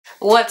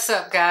What's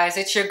up, guys?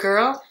 It's your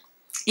girl,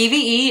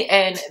 EVE,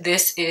 and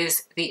this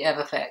is the Ev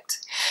Effect.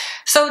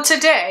 So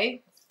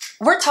today,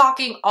 we're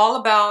talking all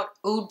about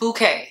Oud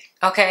Bouquet,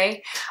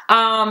 okay?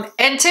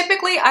 And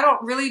typically, I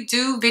don't really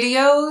do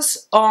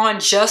videos on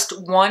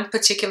just one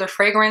particular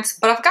fragrance,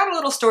 but I've got a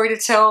little story to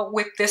tell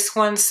with this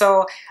one,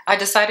 so I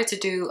decided to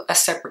do a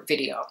separate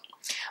video.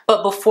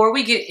 But before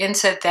we get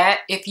into that,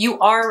 if you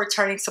are a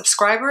returning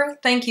subscriber,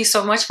 thank you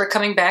so much for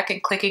coming back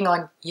and clicking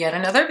on yet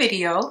another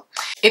video.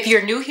 If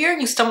you're new here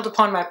and you stumbled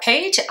upon my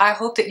page, I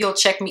hope that you'll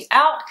check me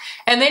out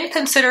and then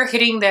consider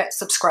hitting that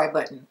subscribe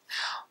button.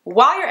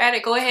 While you're at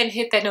it, go ahead and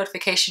hit that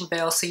notification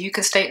bell so you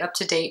can stay up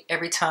to date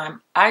every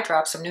time I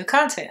drop some new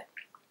content.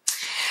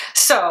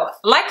 So,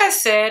 like I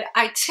said,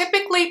 I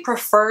typically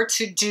prefer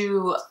to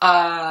do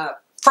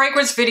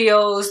fragrance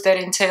videos that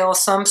entail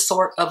some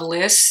sort of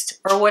list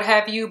or what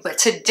have you, but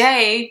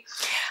today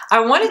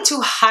I wanted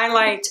to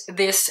highlight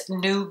this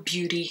new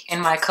beauty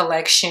in my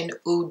collection,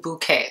 Oud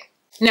Bouquet.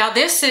 Now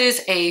this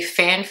is a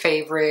fan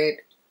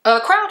favorite, a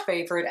crowd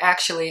favorite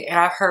actually, and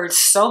I've heard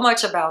so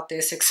much about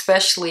this,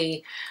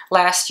 especially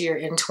last year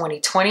in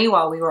 2020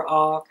 while we were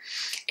all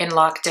in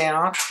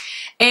lockdown.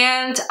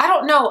 And I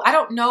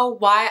don't know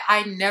why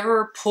I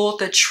never pulled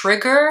the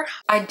trigger.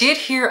 I did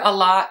hear a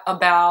lot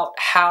about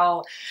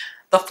how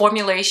the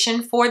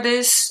formulation for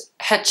this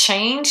had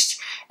changed.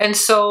 And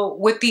so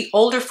with the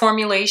older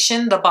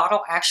formulation, the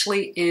bottle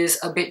actually is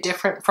a bit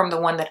different from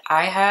the one that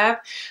I have.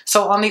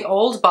 So on the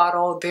old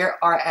bottle,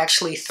 there are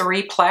actually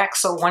 3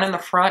 plaques, so 1 in the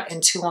front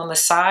and 2 on the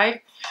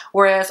side.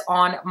 Whereas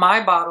on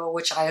my bottle,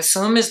 which I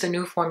assume is the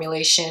new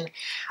formulation,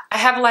 I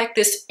have like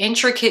this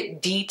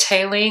intricate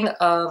detailing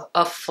of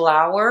a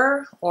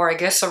flower, or I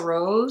guess a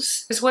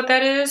rose is what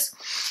that is.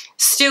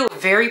 Still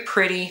very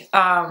pretty.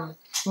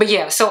 But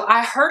yeah, so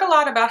I heard a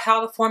lot about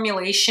how the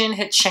formulation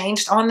had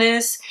changed on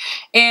this,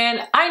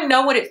 and I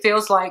know what it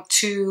feels like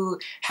to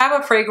have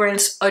a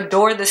fragrance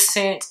adore the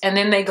scent and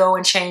then they go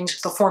and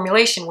change the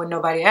formulation when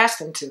nobody asked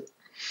them to.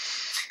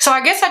 So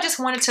I guess I just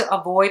wanted to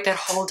avoid that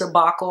whole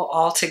debacle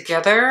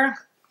altogether.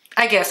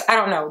 I guess, I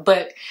don't know,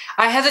 but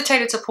I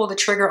hesitated to pull the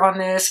trigger on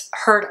this,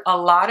 heard a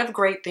lot of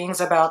great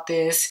things about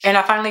this, and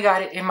I finally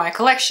got it in my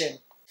collection.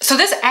 So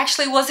this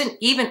actually wasn't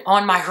even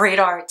on my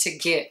radar to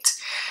get.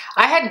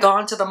 I had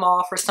gone to the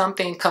mall for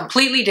something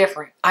completely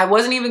different. I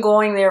wasn't even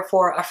going there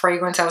for a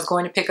fragrance. I was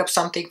going to pick up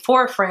something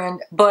for a friend.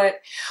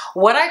 But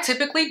what I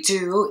typically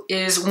do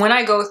is when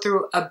I go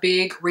through a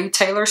big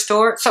retailer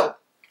store. So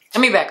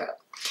let me back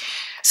up.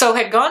 So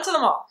I had gone to the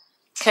mall.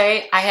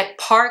 Okay, I had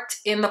parked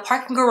in the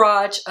parking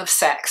garage of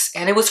Saks,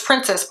 and it was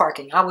princess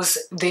parking. I was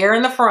there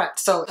in the front,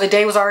 so the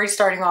day was already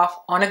starting off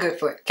on a good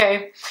foot,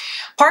 okay?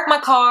 Park my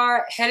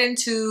car, head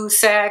into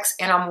Saks,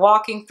 and I'm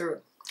walking through.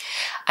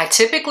 I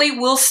typically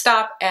will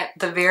stop at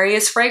the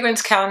various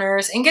fragrance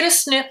counters and get a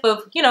sniff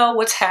of, you know,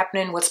 what's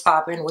happening, what's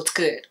popping, what's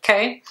good,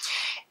 okay?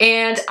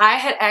 And I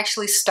had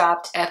actually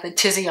stopped at the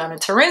Tiziana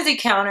Terenzi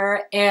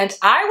counter, and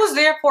I was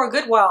there for a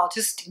good while,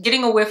 just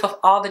getting a whiff of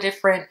all the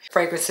different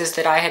fragrances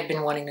that I had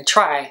been wanting to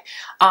try.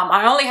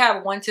 I only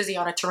have 1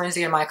 Tiziana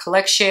Terenzi in my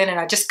collection, and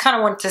I just kind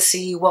of wanted to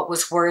see what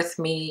was worth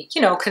me,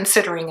 you know,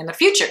 considering in the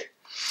future.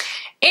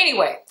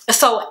 Anyway,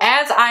 so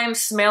as I am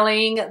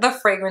smelling the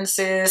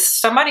fragrances,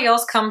 somebody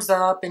else comes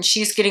up and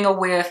she's getting a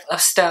whiff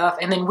of stuff,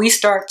 and then we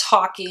start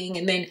talking,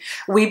 and then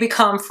we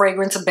become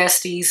fragrance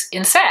besties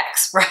in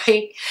Saks,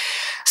 right?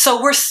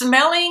 So we're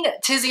smelling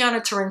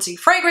Tiziana Terenzi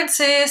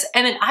fragrances,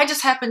 and then I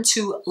just happen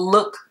to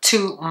look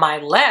to my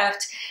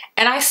left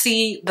and I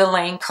see the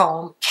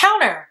Lancome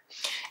counter.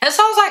 And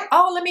so I was like,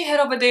 oh, let me head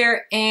over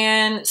there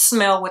and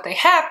smell what they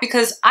have,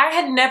 because I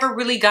had never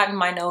really gotten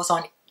my nose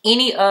on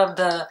any of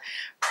the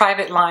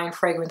private line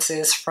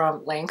fragrances from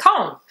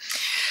Lancome.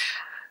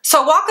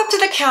 So I walk up to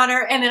the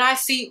counter, and then I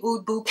see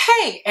Oud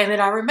Bouquet, and then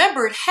I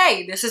remembered,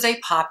 hey, this is a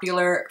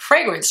popular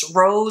fragrance,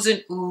 rose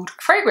and oud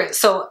fragrance,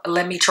 so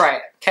let me try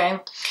it, okay?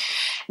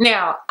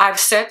 Now, I've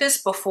said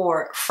this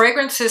before,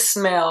 fragrances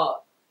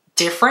smell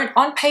different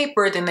on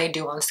paper than they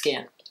do on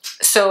skin.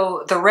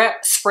 So the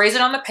rep sprays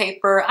it on the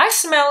paper, I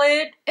smell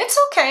it, it's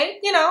okay,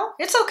 you know,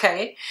 it's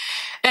okay.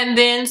 And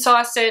then, so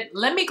I said,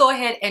 let me go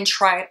ahead and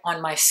try it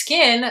on my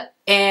skin,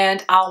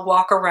 and I'll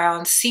walk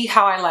around, see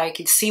how I like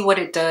it, see what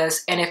it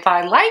does. And if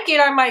I like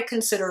it, I might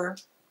consider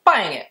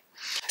buying it.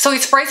 So he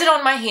sprays it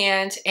on my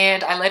hand,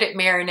 and I let it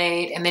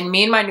marinate, and then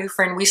me and my new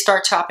friend, we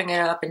start chopping it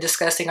up and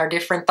discussing our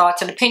different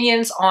thoughts and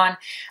opinions on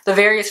the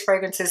various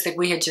fragrances that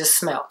we had just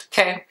smelled,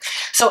 okay?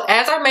 So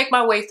as I make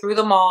my way through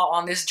the mall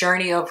on this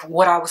journey of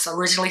what I was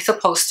originally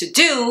supposed to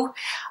do,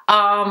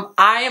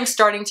 I am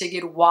starting to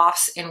get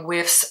wafts and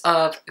whiffs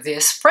of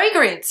this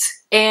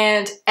fragrance.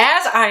 And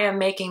as I am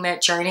making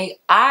that journey,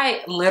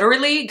 I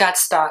literally got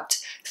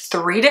stopped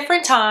 3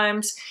 different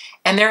times,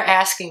 and they're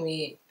asking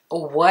me,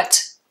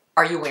 what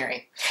are you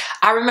wearing?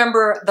 I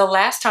remember the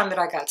last time that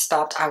I got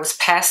stopped, I was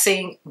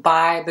passing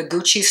by the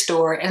Gucci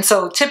store, and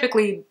so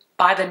typically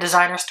by the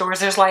designer stores,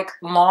 there's like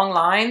long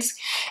lines,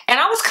 and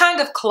I was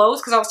kind of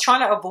close because I was trying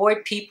to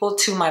avoid people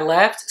to my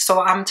left, so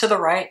I'm to the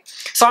right,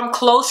 so I'm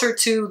closer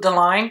to the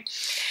line.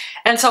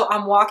 And so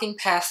I'm walking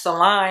past the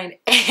line,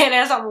 and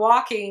as I'm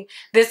walking,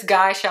 this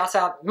guy shouts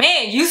out,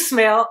 "Man, you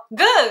smell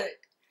good."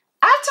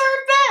 I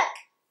turned back.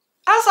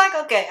 I was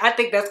like, okay, I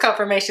think that's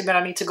confirmation that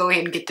I need to go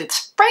ahead and get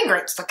this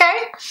fragrance,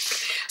 okay?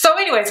 So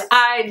anyways,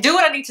 I do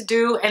what I need to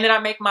do, and then I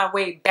make my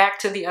way back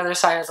to the other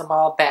side of the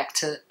mall, back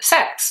to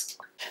Saks.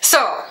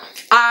 So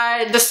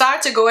I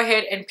decide to go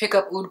ahead and pick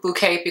up Oud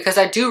Bouquet because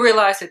I do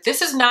realize that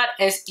this is not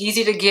as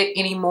easy to get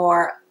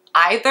anymore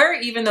either,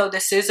 even though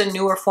this is a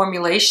newer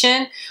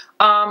formulation.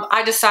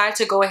 I decided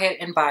to go ahead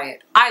and buy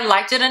it. I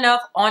liked it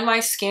enough on my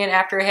skin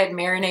after it had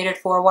marinated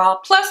for a while.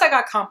 Plus I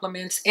got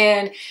compliments,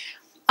 and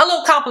a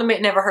little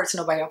compliment never hurts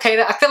nobody,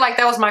 okay? I feel like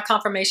that was my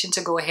confirmation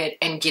to go ahead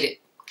and get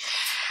it.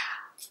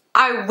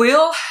 I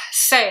will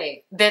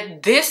say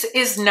that this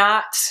is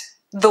not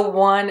the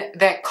one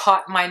that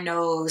caught my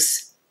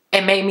nose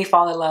and made me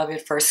fall in love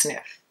at first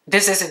sniff.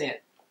 This isn't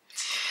it.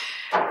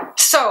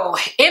 So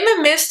in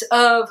the midst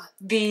of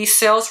the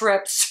sales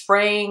rep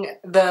spraying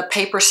the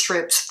paper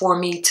strips for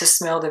me to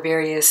smell the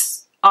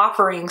various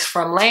offerings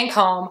from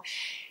Lancome,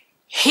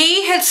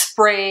 he had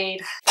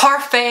sprayed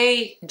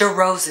Parfait de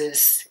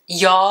Roses.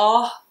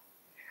 Y'all,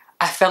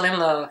 I fell in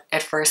love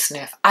at first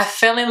sniff. I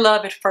fell in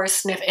love at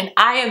first sniff, and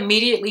I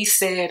immediately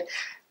said,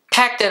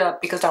 pack that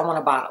up because I want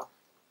a bottle.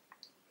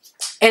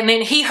 And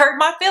then he hurt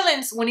my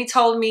feelings when he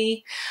told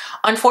me,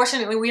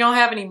 unfortunately, we don't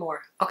have any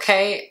more,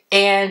 okay?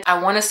 And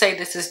I want to say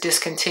this is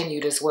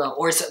discontinued as well,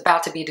 or it's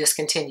about to be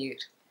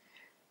discontinued.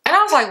 And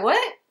I was like,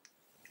 what?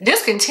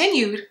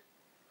 Discontinued?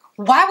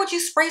 Why would you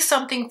spray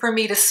something for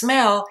me to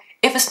smell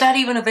if it's not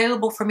even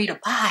available for me to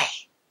buy?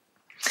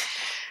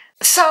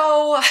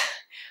 So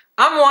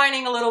I'm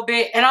whining a little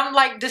bit, and I'm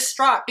like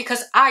distraught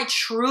because I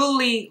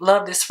truly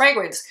love this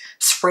fragrance.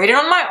 Sprayed it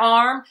on my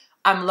arm.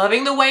 I'm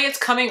loving the way it's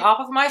coming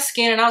off of my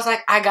skin, and I was like,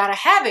 I gotta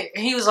have it.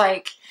 And he was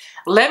like,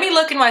 let me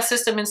look in my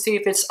system and see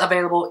if it's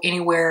available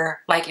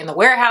anywhere, like in the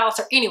warehouse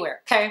or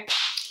anywhere, okay?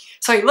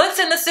 So he looks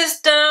in the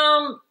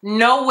system,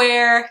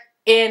 nowhere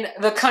in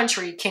the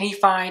country can he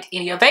find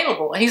any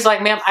available. And he's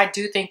like, ma'am, I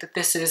do think that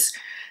this is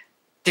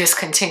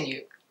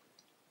discontinued.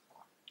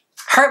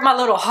 Hurt my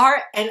little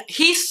heart, and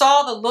he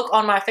saw the look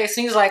on my face,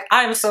 and he was like,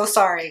 I'm so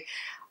sorry.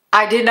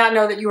 I did not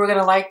know that you were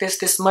gonna like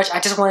this much. I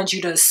just wanted you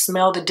to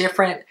smell the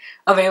different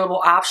available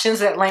options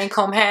that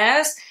Lancome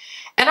has.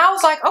 And I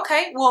was like,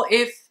 okay, well,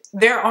 if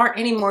there aren't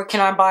any more, can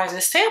I buy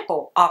this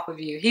sample off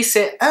of you? He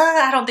said,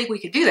 I don't think we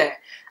could do that.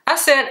 I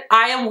said,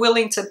 I am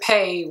willing to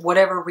pay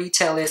whatever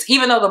retail is,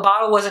 even though the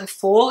bottle wasn't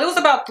full. It was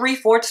about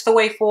 3/4 the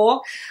way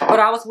full, but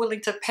I was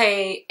willing to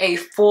pay a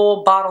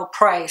full bottle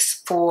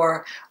price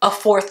for a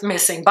 4th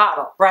missing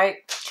bottle, right?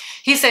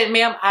 He said,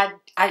 ma'am, I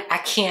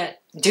can't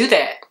do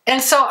that.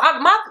 And so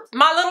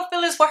my little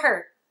feelings were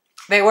hurt.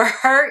 They were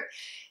hurt.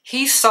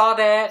 He saw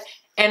that.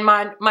 And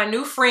my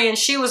new friend,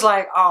 she was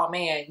like, oh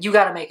man, you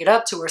got to make it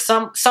up to her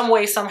some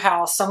way,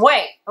 somehow, some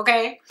way.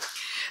 Okay.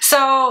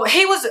 So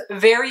he was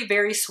very,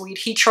 very sweet.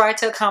 He tried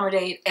to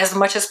accommodate as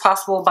much as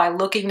possible by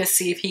looking to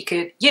see if he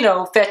could, you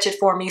know, fetch it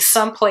for me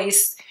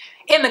someplace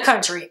in the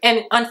country.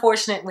 And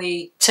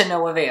unfortunately, to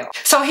no avail.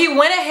 So he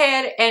went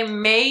ahead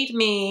and made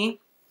me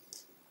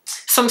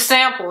some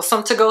samples,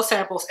 some to-go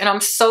samples, and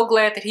I'm so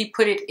glad that he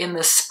put it in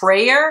the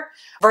sprayer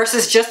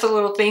versus just the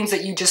little things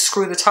that you just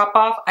screw the top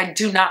off. I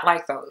do not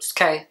like those,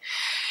 okay?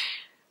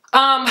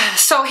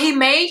 So he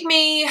made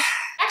me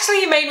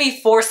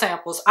 4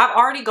 samples. I've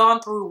already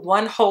gone through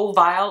 1 whole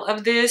vial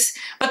of this,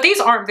 but these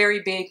aren't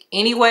very big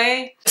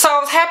anyway. So I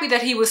was happy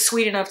that he was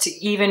sweet enough to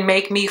even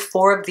make me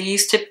 4 of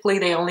these. Typically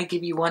they only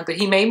give you 1, but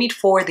he made me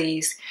 4 of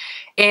these.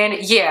 And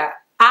yeah,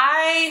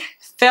 I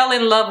fell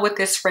in love with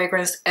this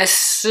fragrance as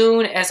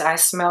soon as I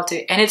smelt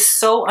it. And it's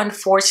so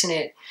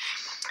unfortunate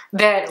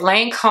that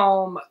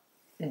Lancome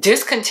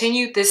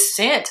discontinued this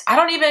scent. I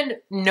don't even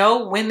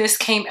know when this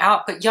came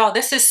out, but y'all,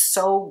 this is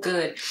so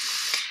good.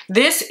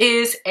 This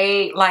is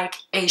like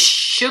a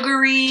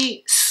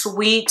sugary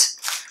sweet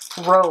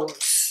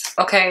rose,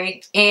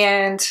 okay?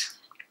 And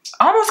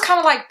almost kind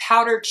of like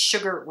powdered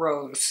sugar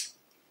rose.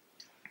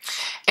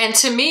 And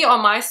to me,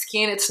 on my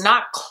skin, it's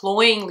not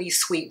cloyingly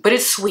sweet, but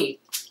it's sweet.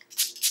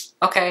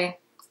 Okay,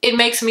 it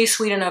makes me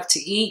sweet enough to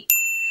eat.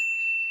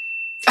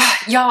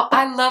 Y'all,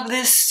 I love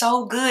this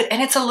so good.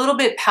 And it's a little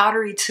bit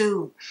powdery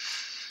too.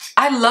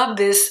 I love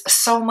this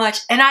so much.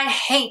 And I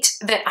hate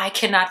that I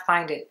cannot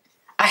find it.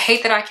 I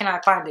hate that I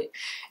cannot find it.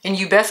 And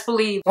you best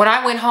believe when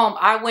I went home,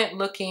 I went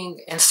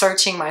looking and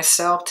searching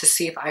myself to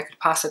see if I could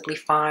possibly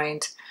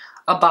find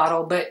a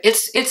bottle, but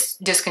it's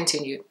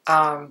discontinued.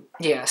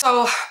 Yeah.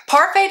 So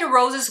Parfait de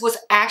Roses was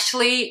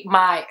actually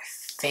my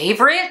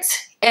favorite.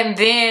 And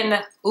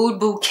then Oud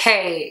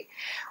Bouquet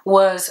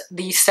was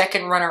the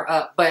second runner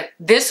up, but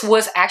this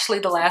was actually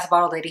the last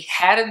bottle that he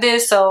had of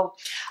this. So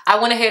I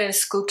went ahead and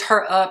scooped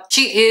her up.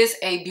 She is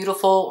a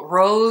beautiful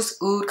rose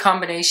oud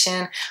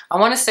combination. I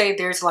want to say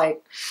there's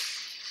like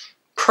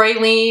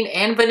praline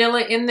and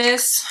vanilla in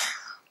this.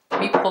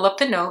 Let me pull up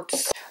the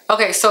notes.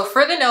 Okay, so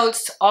for the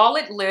notes, all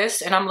it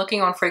lists, and I'm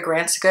looking on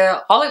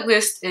Fragrantica, all it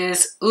lists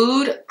is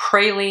oud,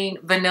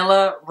 praline,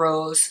 vanilla,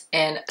 rose,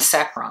 and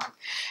saffron.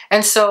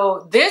 And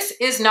so this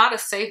is not a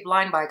safe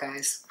blind buy,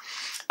 guys.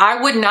 I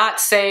would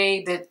not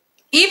say that,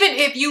 even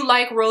if you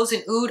like rose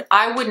and oud,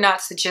 I would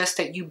not suggest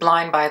that you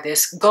blind buy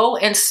this. Go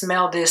and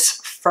smell this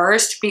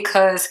first,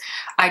 because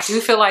I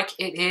do feel like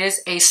it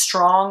is a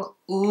strong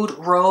oud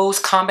rose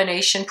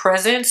combination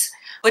presence.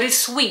 But it's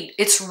sweet.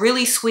 It's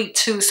really sweet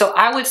too. So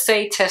I would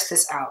say test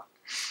this out.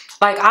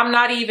 Like, I'm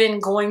not even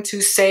going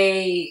to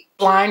say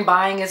blind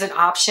buying is an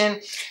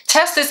option.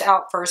 Test this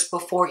out first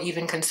before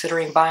even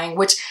considering buying,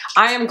 which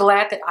I am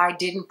glad that I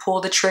didn't pull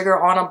the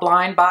trigger on a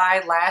blind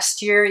buy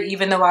last year,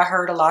 even though I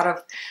heard a lot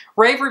of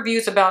rave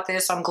reviews about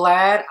this. I'm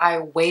glad I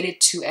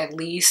waited to at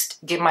least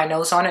get my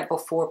nose on it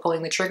before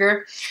pulling the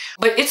trigger.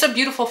 But it's a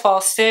beautiful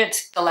fall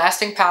scent. The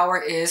lasting power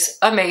is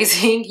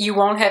amazing. You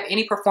won't have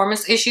any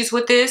performance issues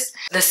with this.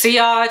 The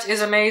sillage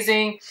is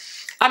amazing.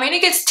 I mean,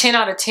 it gets 10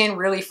 out of 10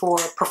 really for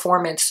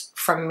performance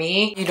from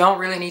me. You don't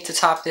really need to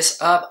top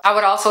this up. I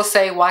would also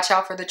say watch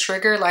out for the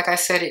trigger. Like I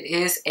said, it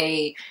is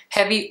a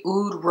heavy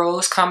oud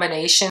rose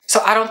combination.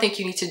 So I don't think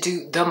you need to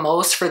do the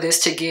most for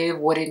this to give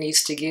what it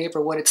needs to give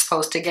or what it's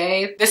supposed to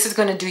give. This is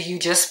going to do you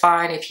just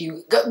fine if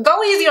you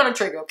go easy on the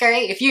trigger,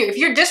 okay? If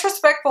you're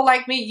disrespectful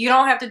like me, you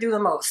don't have to do the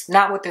most.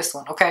 Not with this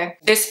one, okay?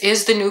 This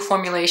is the new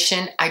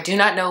formulation. I do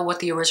not know what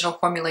the original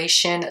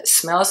formulation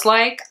smells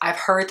like. I've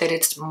heard that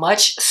it's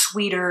much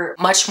sweeter,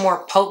 much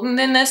more potent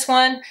than this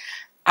one.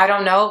 I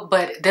don't know,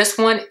 but this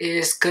one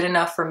is good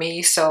enough for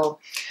me. So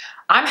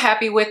I'm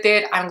happy with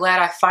it. I'm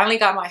glad I finally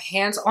got my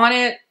hands on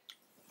it.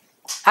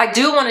 I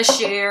do want to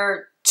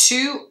share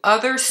 2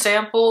 other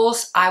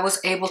samples I was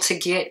able to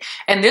get.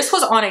 And this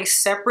was on a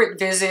separate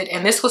visit.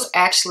 And this was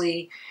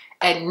actually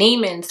at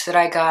Neiman's that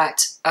I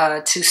got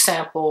to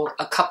sample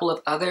a couple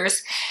of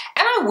others.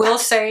 And I will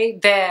say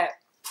that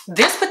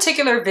this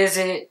particular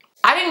visit,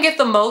 I didn't get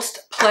the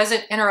most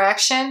pleasant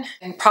interaction,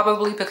 and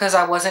probably because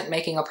I wasn't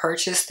making a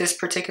purchase this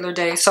particular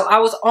day. So I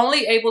was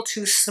only able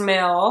to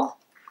smell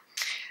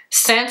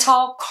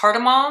santal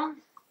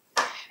cardamom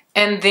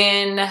and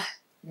then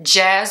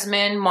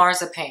jasmine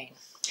marzipan.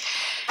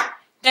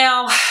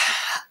 Now,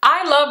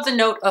 I love the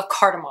note of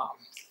cardamom.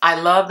 I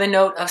love the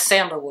note of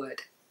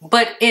sandalwood.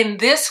 But in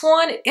this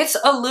one, it's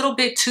a little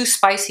bit too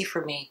spicy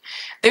for me.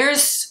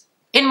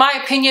 In my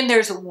opinion,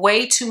 there's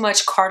way too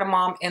much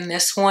cardamom in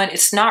this one.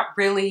 It's not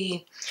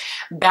really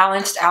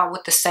balanced out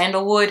with the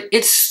sandalwood.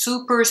 It's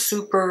super,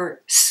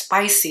 super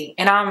spicy.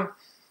 And I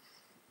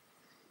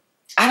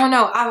don't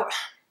know.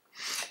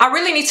 I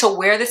really need to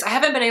wear this. I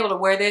haven't been able to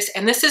wear this.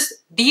 And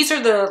these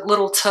are the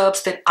little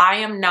tubs that I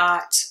am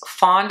not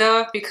fond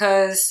of,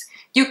 because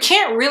you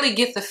can't really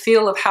get the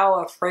feel of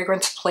how a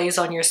fragrance plays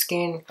on your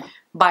skin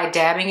by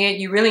dabbing it.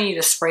 You really need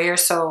a sprayer.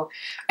 So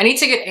I need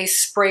to get a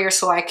sprayer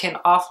so I can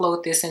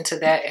offload this into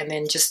that and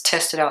then just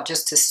test it out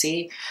just to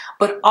see.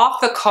 But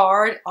off the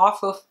card,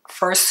 off of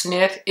first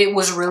sniff, it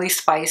was really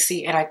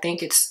spicy. And I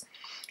think it's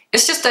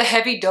just a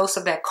heavy dose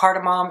of that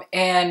cardamom.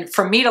 And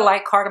for me to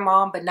like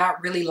cardamom but not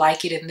really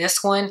like it in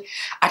this one,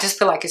 I just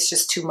feel like it's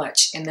just too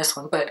much in this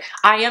one. But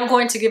I am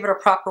going to give it a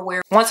proper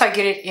wear once I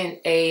get it in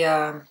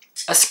a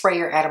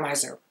sprayer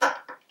atomizer.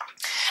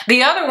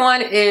 The other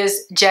one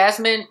is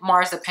jasmine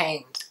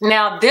marzipan.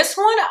 Now this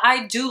one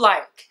I do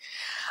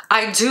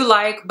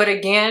like. But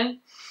again,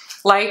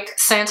 like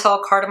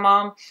santal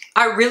cardamom,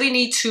 I really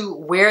need to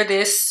wear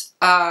this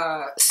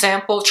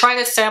try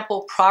this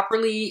sample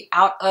properly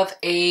out of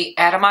a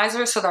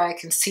atomizer so that I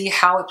can see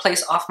how it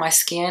plays off my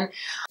skin.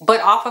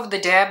 But off of the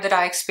dab that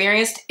I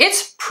experienced,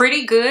 it's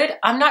pretty good.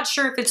 I'm not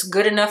sure if it's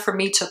good enough for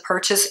me to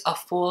purchase a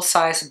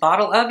full-size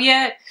bottle of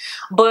yet,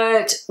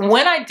 but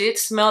when I did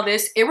smell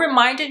this, it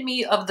reminded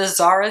me of the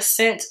Zara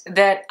scent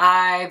that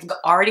I've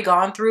already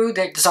gone through,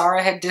 that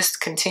Zara had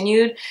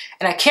discontinued,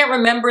 and I can't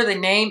remember the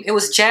name. It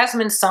was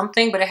jasmine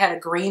something, but it had a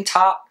green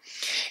top.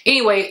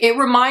 Anyway,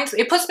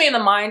 it puts me in the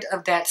mind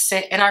of that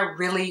scent, and I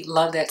really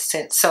love that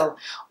scent. So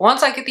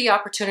once I get the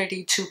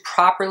opportunity to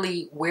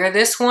properly wear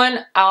this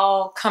one,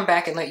 I'll come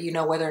back and let you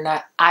know whether or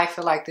not I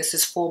feel like this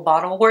is full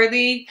bottle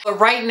worthy. But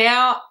right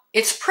now,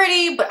 it's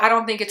pretty, but I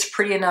don't think it's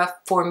pretty enough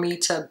for me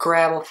to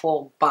grab a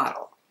full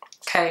bottle.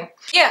 Okay.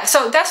 Yeah,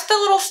 so that's the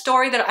little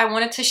story that I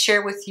wanted to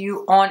share with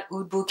you on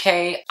Oud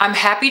Bouquet. I'm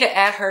happy to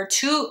add her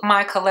to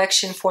my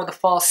collection for the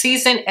fall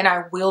season, and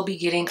I will be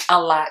getting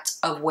a lot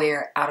of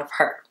wear out of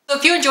her. So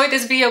if you enjoyed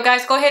this video,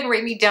 guys, go ahead and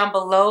rate me down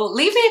below.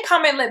 Leave me a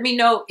comment. Let me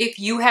know if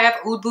you have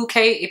Oud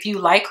Bouquet, if you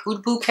like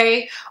Oud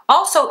Bouquet.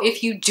 Also,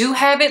 if you do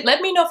have it,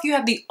 let me know if you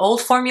have the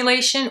old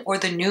formulation or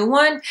the new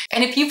one.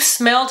 And if you've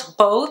smelled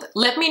both,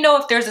 let me know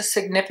if there's a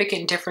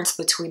significant difference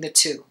between the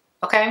two.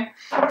 Okay?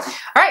 All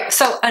right,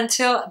 so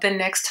until the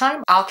next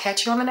time, I'll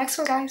catch you on the next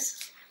one,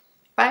 guys.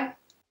 Bye.